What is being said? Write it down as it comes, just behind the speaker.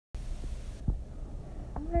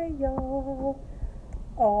Hi y'all.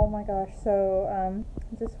 Oh my gosh, so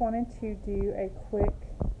just wanted to do a quick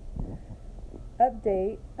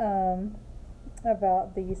update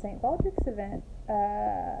about the St. Baldrick's event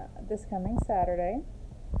this coming Saturday.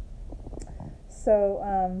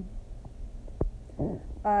 So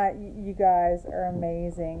you guys are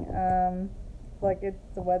amazing. Like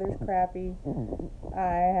the weather's crappy.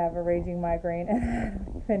 I have a raging migraine and I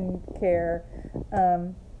don't even care.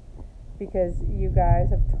 Because you guys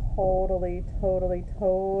have totally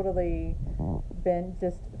been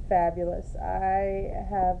just fabulous. I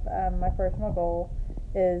have my personal goal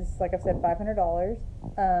is, like I've said, $500,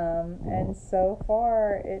 and so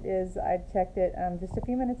far it is. I checked it just a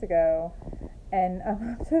few minutes ago, and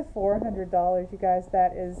I'm up to $400. You guys,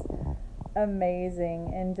 that is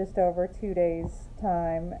amazing in just over 2 days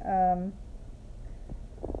time.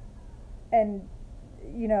 And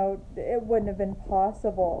you know, it wouldn't have been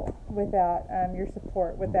possible without your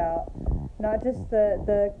support, without not just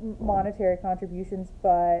the monetary contributions,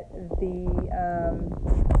 but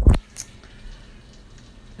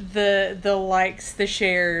the likes, the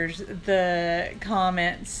shares, the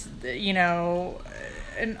comments, you know,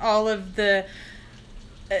 and all of the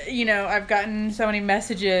I've gotten so many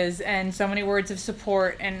messages and so many words of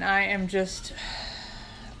support, and I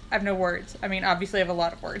have no words. I mean, obviously I have a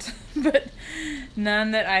lot of words, but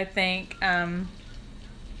none that I think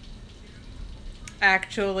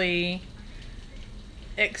actually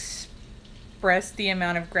express the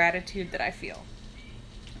amount of gratitude that I feel.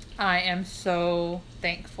 I am so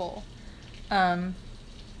thankful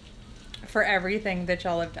for everything that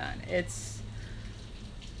y'all have done. It's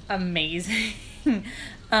amazing.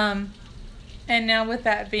 And now with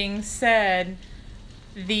that being said,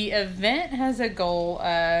 the event has a goal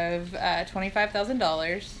of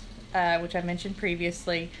 $25,000, which I mentioned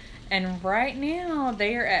previously, and right now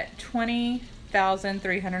they are at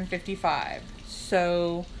 $20,355.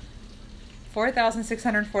 So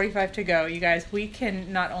 4,645 to go. You guys, we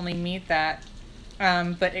can not only meet that,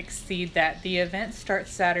 but exceed that. The event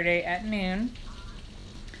starts Saturday at noon.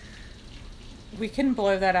 We can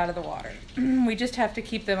blow that out of the water. We just have to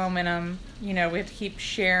keep the momentum. You know, we have to keep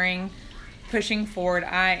sharing, pushing forward.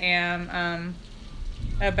 I am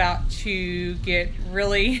about to get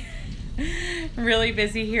really really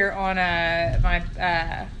busy here on my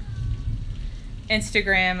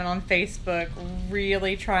Instagram and on Facebook,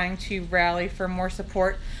 really trying to rally for more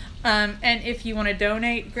support. And if you want to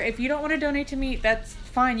donate, if you don't want to donate to me, that's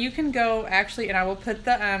fine. You can go actually, and I will put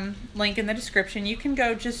the link in the description. You can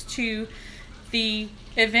go just to the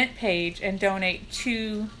event page and donate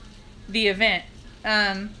to the event.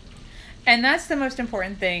 And that's the most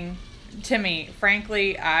important thing to me.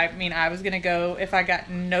 Frankly, I mean, I was going to go if I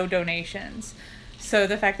got no donations. So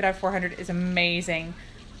the fact that I have 400 is amazing.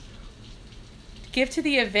 Give to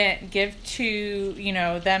the event. Give to, you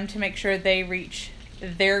know, them to make sure they reach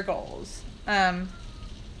their goals.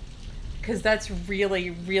 Because that's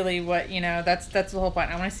really what, you know, that's the whole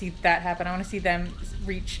point. I want to see that happen. I want to see them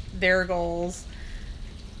reach their goals.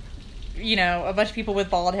 You know, a bunch of people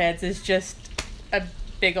with bald heads is just a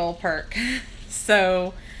big old perk.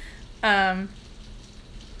 So, like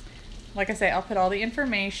I say, I'll put all the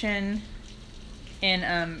information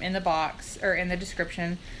in the box or in the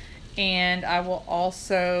description, and I will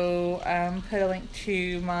also put a link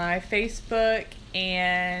to my Facebook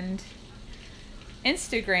and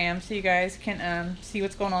Instagram so you guys can see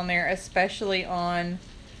what's going on there, especially on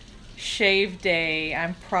shave day.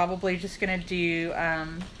 I'm probably just gonna do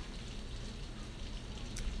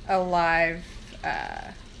a live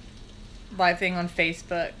thing on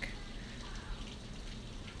Facebook.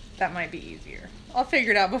 That might be easier. I'll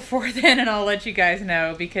figure it out before then, and I'll let you guys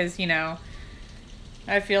know, because, you know,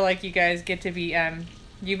 I feel like you guys get to be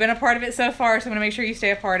you've been a part of it so far, so I'm gonna make sure you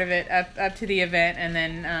stay a part of it up to the event, and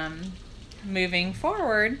then moving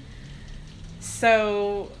forward.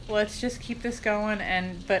 So let's just keep this going.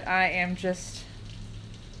 But I am just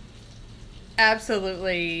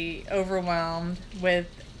absolutely overwhelmed with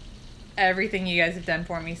everything you guys have done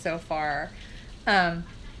for me so far. And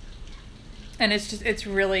it's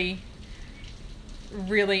really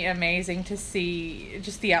amazing to see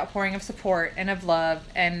just the outpouring of support and of love,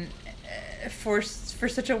 and for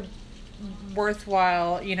such a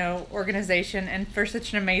worthwhile, you know, organization, and for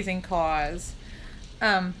such an amazing cause.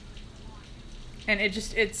 And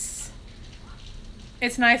it's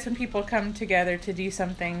nice when people come together to do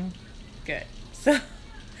something good. So I'm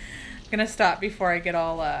gonna stop before I get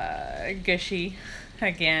all gushy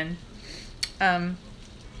again.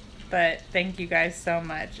 But thank you guys so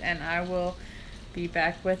much, and I will be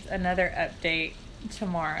back with another update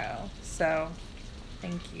tomorrow. So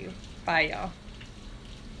thank you. Bye, y'all.